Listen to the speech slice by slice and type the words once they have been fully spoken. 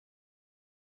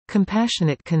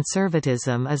Compassionate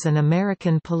conservatism is an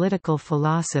American political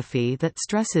philosophy that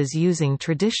stresses using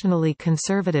traditionally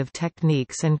conservative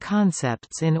techniques and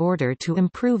concepts in order to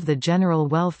improve the general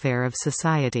welfare of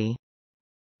society.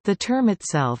 The term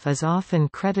itself is often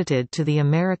credited to the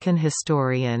American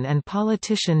historian and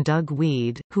politician Doug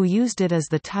Wead, who used it as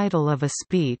the title of a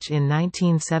speech in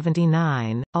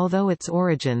 1979, although its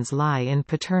origins lie in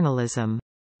paternalism.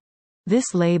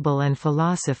 This label and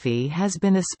philosophy has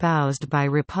been espoused by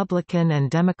Republican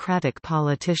and Democratic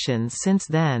politicians since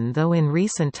then, though in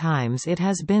recent times it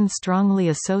has been strongly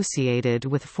associated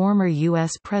with former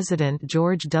U.S. President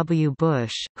George W.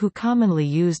 Bush, who commonly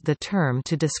used the term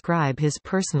to describe his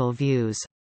personal views.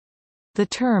 The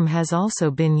term has also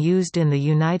been used in the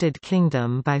United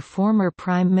Kingdom by former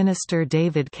Prime Minister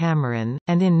David Cameron,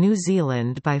 and in New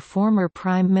Zealand by former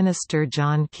Prime Minister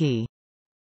John Key.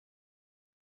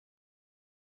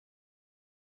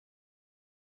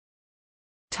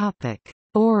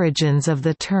 Origins of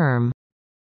the term.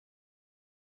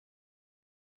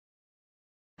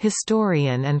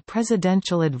 Historian and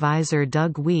presidential advisor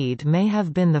Doug Wead may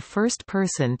have been the first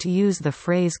person to use the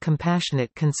phrase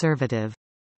compassionate conservative.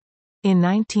 In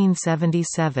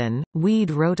 1977,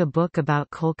 Wead wrote a book about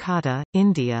Kolkata,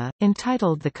 India,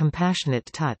 entitled The Compassionate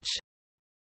Touch.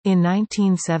 In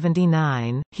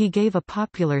 1979, he gave a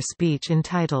popular speech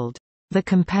entitled, The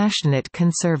Compassionate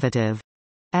Conservative,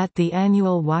 at the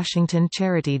annual Washington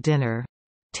Charity Dinner.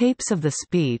 Tapes of the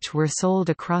speech were sold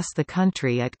across the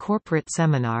country at corporate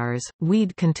seminars.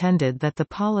 Wead contended that the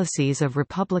policies of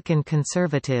Republican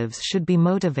conservatives should be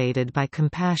motivated by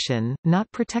compassion, not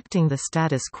protecting the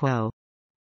status quo.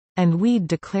 And Wead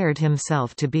declared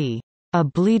himself to be a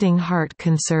bleeding heart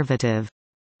conservative,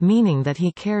 meaning that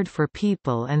he cared for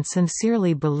people and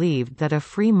sincerely believed that a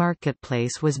free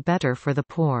marketplace was better for the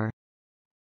poor.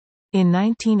 In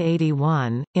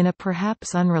 1981, in a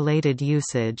perhaps unrelated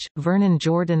usage, Vernon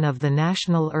Jordan of the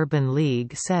National Urban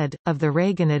League said, of the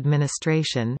Reagan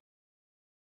administration,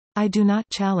 "I do not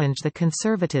challenge the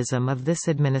conservatism of this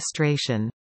administration.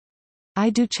 I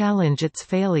do challenge its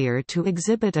failure to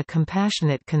exhibit a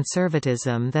compassionate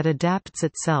conservatism that adapts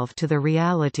itself to the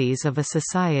realities of a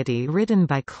society ridden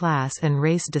by class and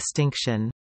race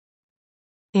distinction."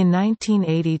 In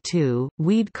 1982,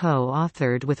 Wead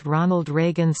co-authored with Ronald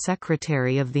Reagan's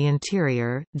Secretary of the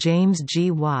Interior, James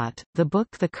G. Watt, the book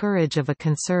The Courage of a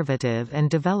Conservative, and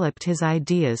developed his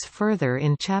ideas further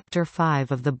in Chapter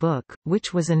 5 of the book,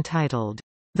 which was entitled,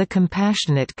 The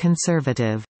Compassionate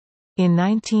Conservative. In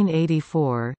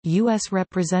 1984, U.S.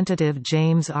 Representative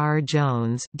James R.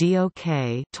 Jones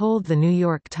 (DOK) told The New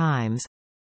York Times,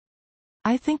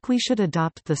 "I think we should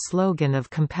adopt the slogan of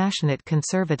compassionate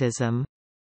conservatism.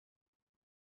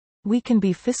 We can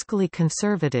be fiscally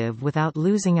conservative without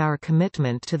losing our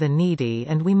commitment to the needy,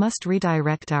 and we must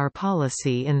redirect our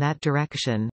policy in that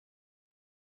direction."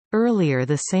 Earlier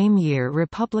the same year,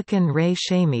 Republican Ray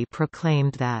Shamey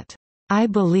proclaimed that, "I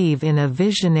believe in a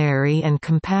visionary and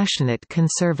compassionate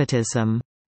conservatism."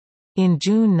 In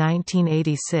June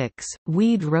 1986,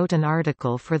 Wead wrote an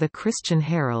article for the Christian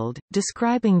Herald,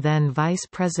 describing then Vice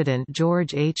President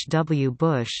George H. W.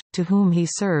 Bush, to whom he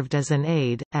served as an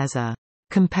aide, as a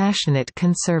compassionate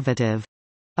conservative.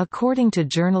 According to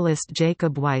journalist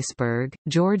Jacob Weisberg,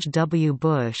 George W.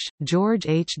 Bush, George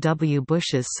H. W.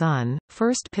 Bush's son,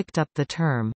 first picked up the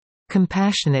term,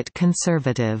 compassionate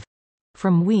conservative,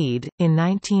 from Wead. In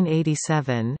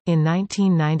 1987, in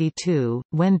 1992,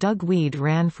 when Doug Wead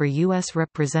ran for U.S.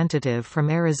 Representative from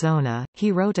Arizona,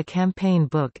 he wrote a campaign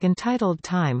book entitled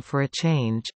Time for a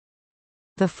Change.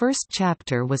 The first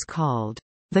chapter was called,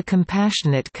 The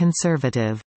Compassionate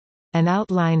Conservative, and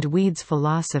outlined Wead's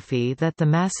philosophy that the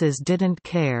masses didn't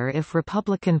care if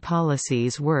Republican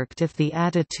policies worked if the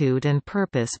attitude and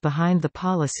purpose behind the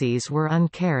policies were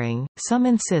uncaring. Some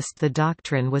insist the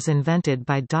doctrine was invented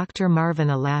by Dr. Marvin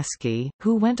Olasky,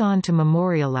 who went on to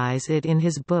memorialize it in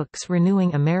his books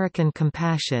Renewing American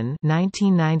Compassion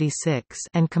 (1996)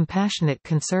 and Compassionate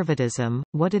Conservatism: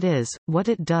 What It Is, What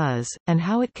It Does, and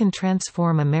How It Can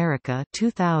Transform America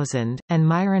 2000, and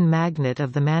Myron Magnet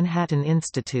of the Manhattan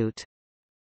Institute.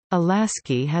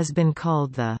 Olasky has been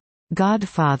called the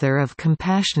godfather of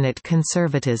compassionate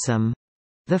conservatism.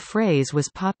 The phrase was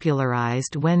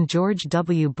popularized when George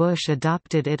W. Bush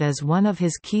adopted it as one of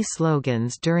his key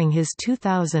slogans during his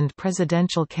 2000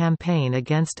 presidential campaign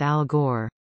against Al Gore.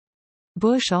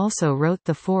 Bush also wrote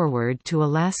the foreword to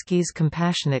Olasky's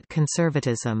Compassionate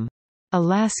Conservatism.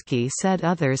 Olasky said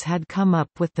others had come up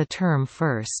with the term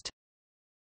first.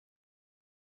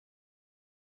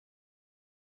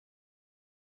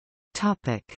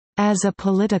 As a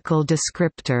political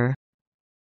descriptor.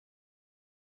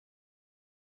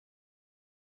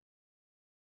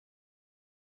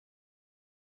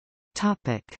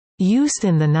 Use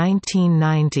in the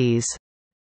 1990s.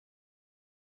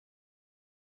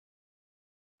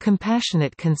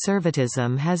 Compassionate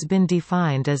conservatism has been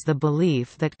defined as the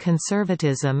belief that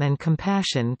conservatism and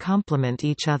compassion complement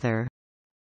each other.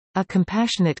 A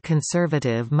compassionate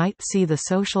conservative might see the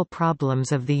social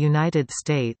problems of the United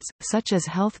States, such as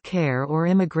health care or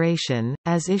immigration,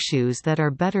 as issues that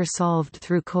are better solved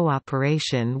through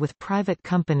cooperation with private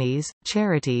companies,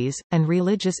 charities, and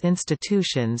religious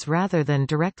institutions rather than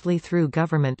directly through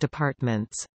government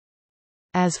departments.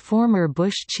 As former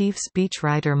Bush chief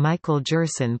speechwriter Michael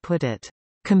Gerson put it,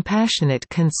 "Compassionate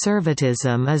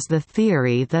conservatism is the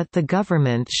theory that the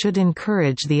government should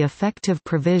encourage the effective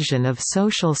provision of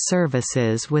social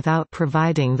services without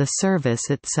providing the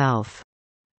service itself."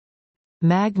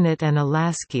 Magnett and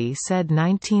Alasky said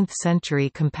 19th-century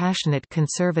compassionate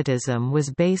conservatism was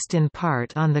based in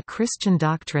part on the Christian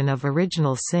doctrine of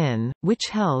original sin, which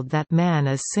held that man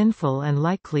is sinful and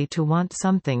likely to want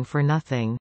something for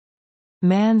nothing.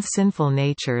 Man's sinful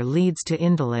nature leads to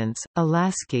indolence.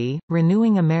 Alasky,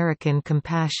 Renewing American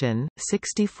Compassion,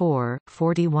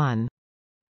 64-41.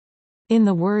 In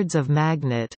the words of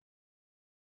Magnett,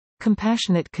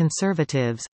 compassionate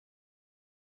conservatives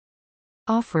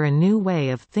offer a new way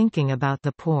of thinking about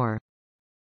the poor.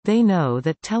 They know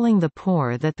that telling the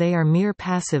poor that they are mere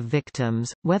passive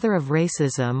victims, whether of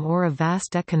racism or of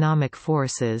vast economic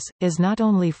forces, is not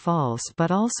only false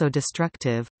but also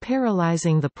destructive,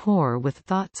 paralyzing the poor with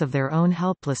thoughts of their own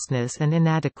helplessness and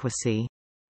inadequacy.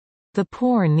 The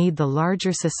poor need the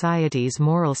larger society's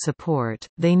moral support,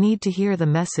 they need to hear the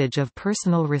message of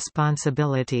personal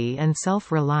responsibility and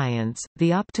self-reliance,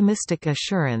 the optimistic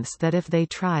assurance that if they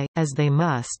try, as they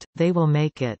must, they will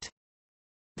make it.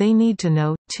 They need to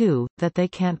know, too, that they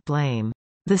can't blame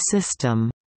the system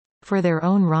for their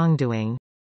own wrongdoing.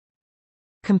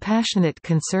 Compassionate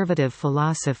conservative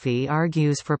philosophy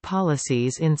argues for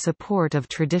policies in support of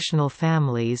traditional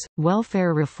families,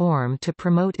 welfare reform to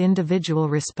promote individual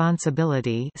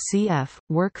responsibility cf.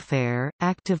 workfare,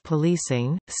 active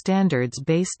policing,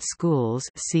 standards-based schools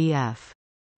cf.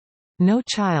 No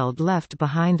Child Left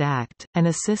Behind Act, and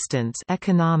assistance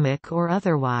economic or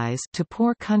otherwise to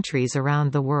poor countries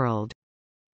around the world.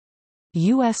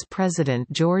 U.S.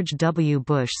 President George W.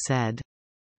 Bush said,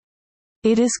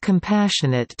 "It is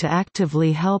compassionate to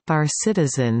actively help our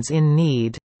citizens in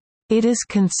need. It is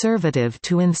conservative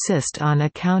to insist on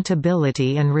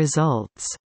accountability and results."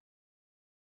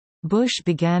 Bush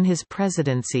began his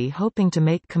presidency hoping to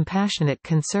make compassionate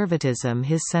conservatism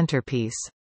his centerpiece.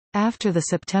 After the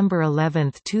September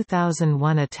 11,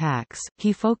 2001 attacks,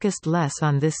 he focused less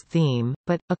on this theme,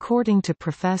 but, according to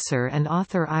professor and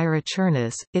author Ira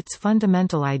Chernus, its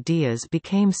fundamental ideas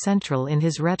became central in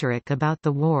his rhetoric about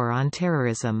the war on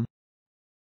terrorism.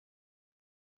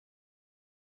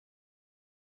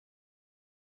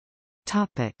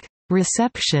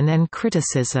 Reception and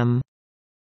criticism.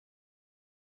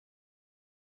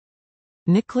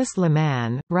 Nicholas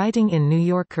Lemann, writing in New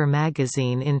Yorker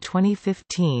magazine in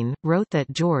 2015, wrote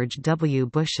that George W.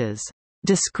 Bush's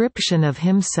description of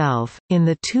himself, in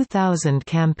the 2000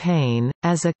 campaign,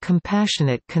 as a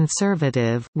compassionate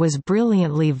conservative was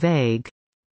brilliantly vague.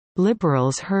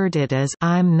 Liberals heard it as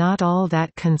 "I'm not all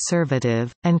that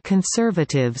conservative," and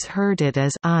conservatives heard it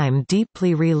as "I'm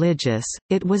deeply religious."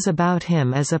 It was about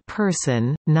him as a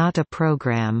person, not a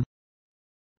program.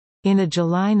 In a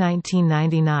July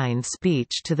 1999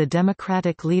 speech to the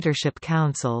Democratic Leadership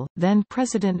Council,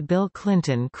 then-President Bill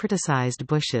Clinton criticized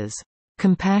Bush's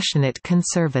compassionate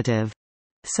conservative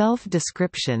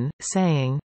self-description,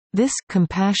 saying, "This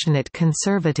compassionate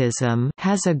conservatism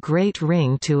has a great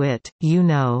ring to it, you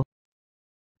know.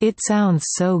 It sounds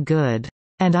so good.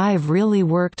 And I've really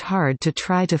worked hard to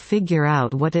try to figure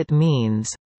out what it means.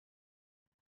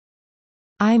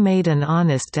 I made an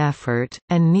honest effort,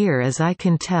 and near as I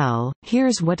can tell,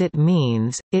 here's what it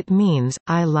means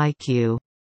I like you.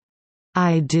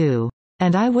 I do.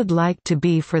 And I would like to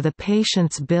be for the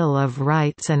patient's Bill of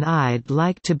Rights, and I'd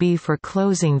like to be for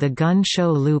closing the gun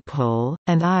show loophole,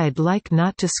 and I'd like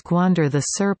not to squander the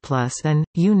surplus and,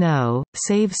 you know,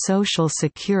 save Social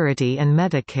Security and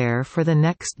Medicare for the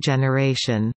next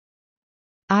generation.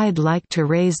 I'd like to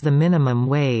raise the minimum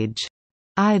wage.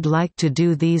 I'd like to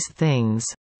do these things.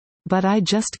 But I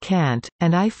just can't,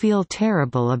 and I feel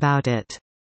terrible about it."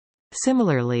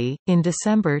 Similarly, in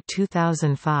December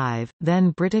 2005,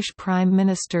 then British Prime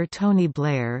Minister Tony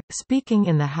Blair, speaking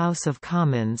in the House of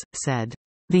Commons, said,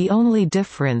 "The only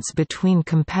difference between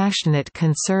compassionate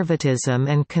conservatism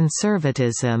and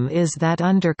conservatism is that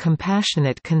under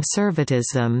compassionate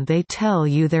conservatism they tell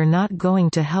you they're not going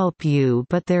to help you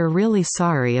but they're really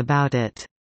sorry about it."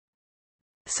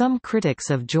 Some critics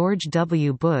of George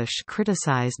W. Bush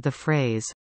criticized the phrase,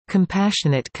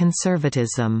 "compassionate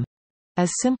conservatism,"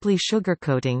 as simply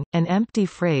sugarcoating, an empty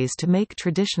phrase to make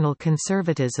traditional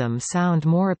conservatism sound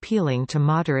more appealing to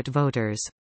moderate voters.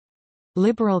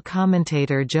 Liberal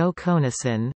commentator Joe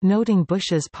Conason, noting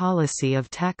Bush's policy of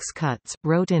tax cuts,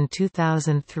 wrote in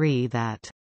 2003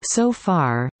 that, "So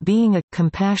far, being a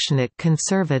compassionate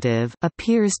conservative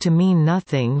appears to mean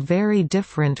nothing very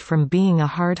different from being a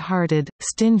hard-hearted,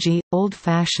 stingy,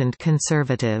 old-fashioned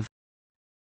conservative."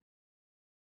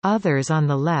 Others on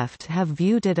the left have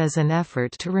viewed it as an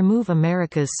effort to remove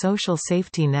America's social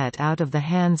safety net out of the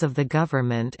hands of the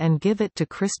government and give it to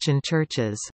Christian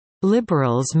churches.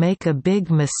 Liberals make a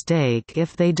big mistake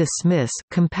if they dismiss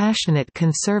compassionate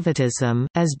conservatism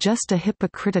as just a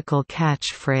hypocritical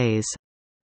catchphrase,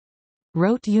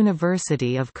 wrote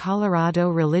University of Colorado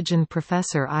religion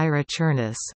professor Ira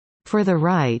Chernus. For the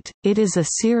right, it is a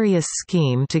serious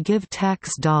scheme to give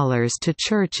tax dollars to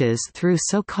churches through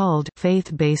so-called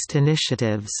faith-based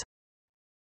initiatives.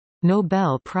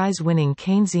 Nobel Prize-winning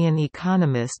Keynesian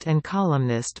economist and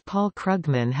columnist Paul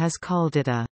Krugman has called it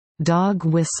a dog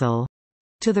whistle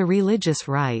to the religious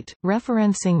right,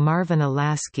 referencing Marvin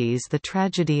Alasky's The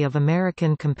Tragedy of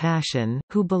American Compassion,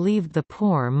 who believed the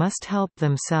poor must help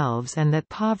themselves and that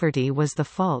poverty was the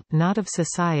fault not of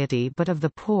society but of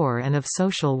the poor and of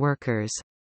social workers.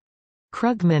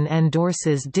 Krugman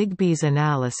endorses Digby's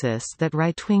analysis that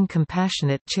right-wing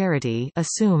compassionate charity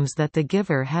assumes that the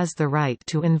giver has the right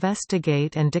to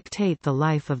investigate and dictate the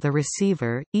life of the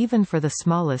receiver, even for the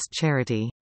smallest charity.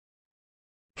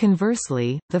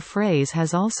 Conversely, the phrase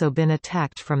has also been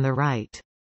attacked from the right.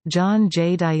 John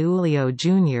J. DiIulio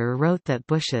Jr. wrote that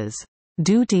Bush's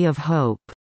 "duty of hope"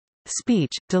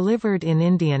 speech, delivered in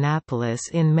Indianapolis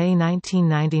in May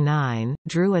 1999,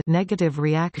 drew a negative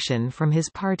reaction from his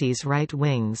party's right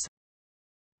wings.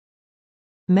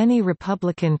 Many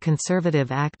Republican conservative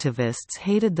activists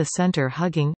hated the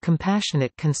center-hugging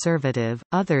compassionate conservative,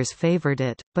 others favored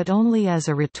it, but only as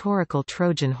a rhetorical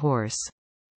Trojan horse.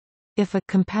 If a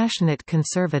compassionate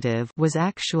conservative was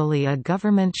actually a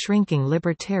government-shrinking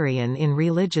libertarian in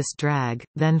religious drag,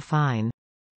 then fine.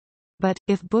 But,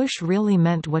 if Bush really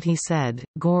meant what he said,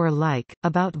 Gore-like,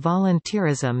 about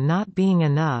volunteerism not being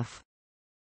enough,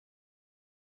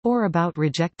 or about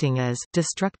rejecting as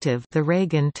destructive the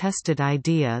Reagan-tested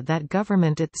idea that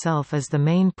government itself is the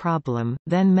main problem,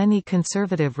 then many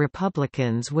conservative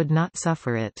Republicans would not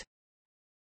suffer it.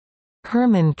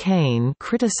 Herman Cain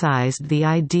criticized the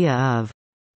idea of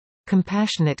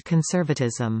compassionate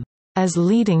conservatism as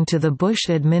leading to the Bush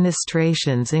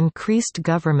administration's increased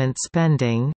government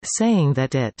spending, saying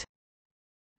that it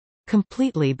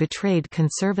completely betrayed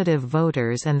conservative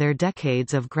voters and their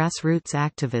decades of grassroots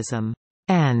activism,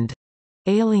 and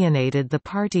alienated the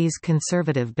party's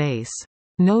conservative base.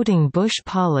 Noting Bush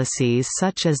policies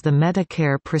such as the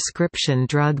Medicare prescription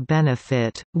drug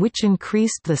benefit, which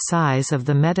increased the size of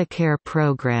the Medicare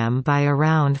program by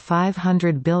around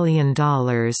 $500 billion.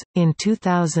 In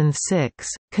 2006,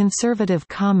 conservative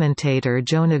commentator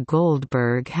Jonah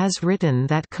Goldberg has written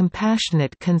that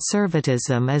compassionate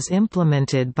conservatism as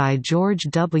implemented by George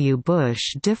W.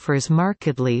 Bush differs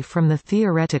markedly from the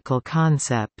theoretical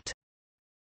concept.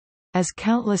 As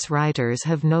countless writers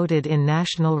have noted in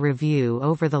National Review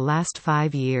over the last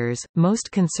 5 years,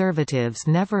 most conservatives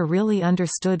never really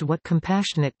understood what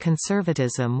compassionate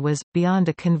conservatism was, beyond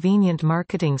a convenient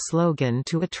marketing slogan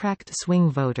to attract swing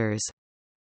voters.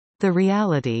 The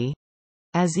reality,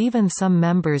 as even some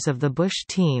members of the Bush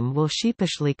team will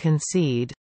sheepishly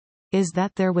concede, is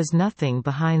that there was nothing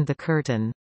behind the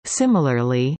curtain.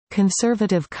 Similarly,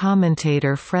 conservative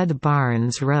commentator Fred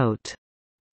Barnes wrote,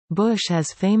 Bush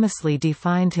has famously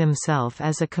defined himself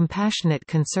as a compassionate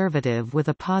conservative with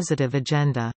a positive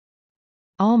agenda.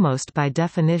 Almost by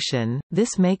definition,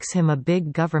 this makes him a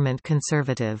big government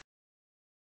conservative.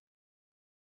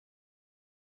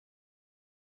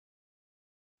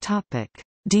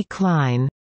 Decline.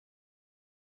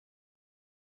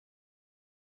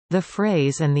 The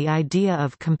phrase and the idea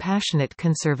of compassionate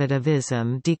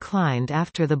conservatism declined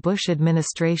after the Bush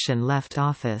administration left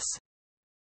office.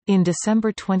 In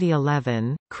December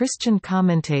 2011, Christian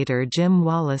commentator Jim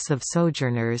Wallis of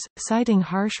Sojourners, citing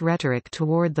harsh rhetoric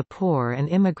toward the poor and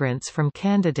immigrants from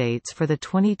candidates for the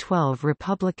 2012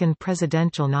 Republican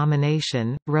presidential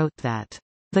nomination, wrote that,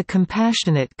 "The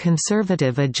compassionate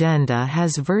conservative agenda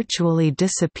has virtually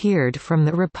disappeared from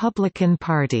the Republican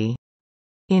Party."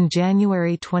 In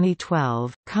January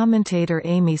 2012, commentator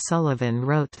Amy Sullivan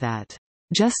wrote that,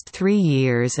 "Just 3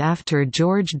 years after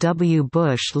George W.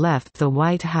 Bush left the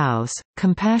White House,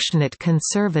 compassionate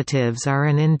conservatives are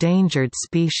an endangered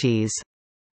species."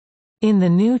 In the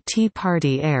new Tea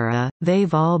Party era,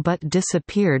 they've all but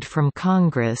disappeared from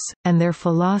Congress, and their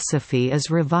philosophy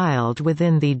is reviled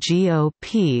within the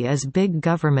GOP as big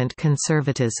government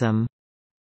conservatism.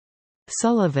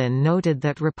 Sullivan noted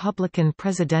that Republican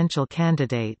presidential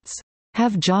candidates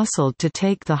have jostled to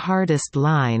take the hardest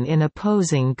line in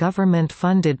opposing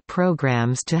government-funded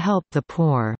programs to help the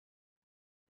poor.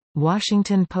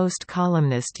 Washington Post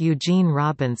columnist Eugene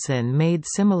Robinson made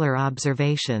similar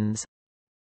observations.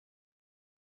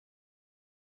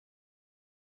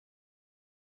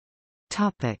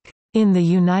 In the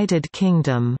United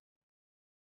Kingdom.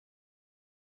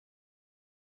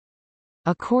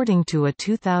 According to a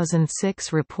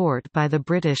 2006 report by the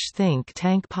British think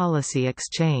tank Policy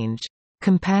Exchange,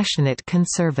 compassionate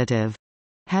conservative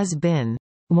has been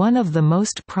one of the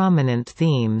most prominent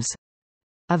themes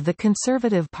of the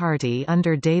Conservative Party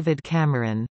under David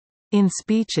Cameron. In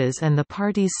speeches and the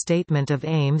party's statement of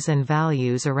aims and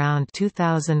values around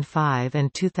 2005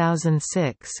 and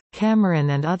 2006,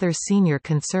 Cameron and other senior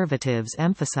conservatives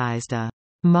emphasized a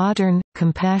modern,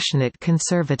 compassionate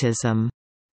conservatism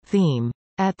theme.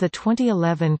 At the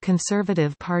 2011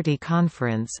 Conservative Party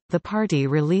conference, the party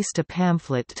released a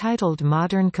pamphlet titled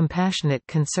Modern Compassionate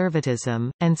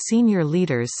Conservatism, and senior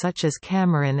leaders such as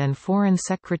Cameron and Foreign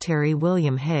Secretary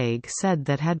William Hague said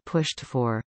that had pushed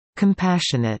for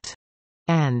compassionate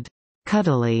and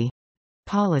cuddly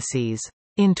policies.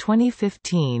 In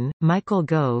 2015, Michael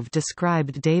Gove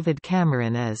described David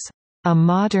Cameron as a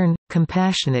modern,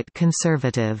 compassionate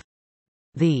conservative.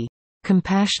 The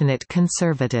compassionate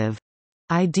conservative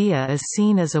idea is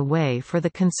seen as a way for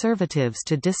the Conservatives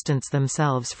to distance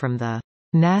themselves from the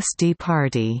nasty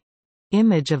party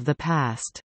image of the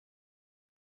past.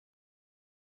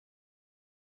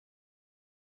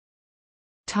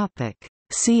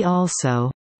 See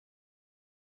also: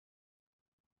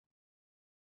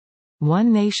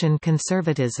 One Nation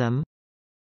conservatism,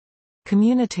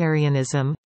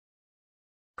 Communitarianism,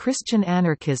 Christian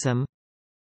anarchism,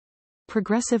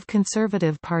 Progressive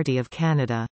Conservative Party of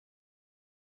Canada.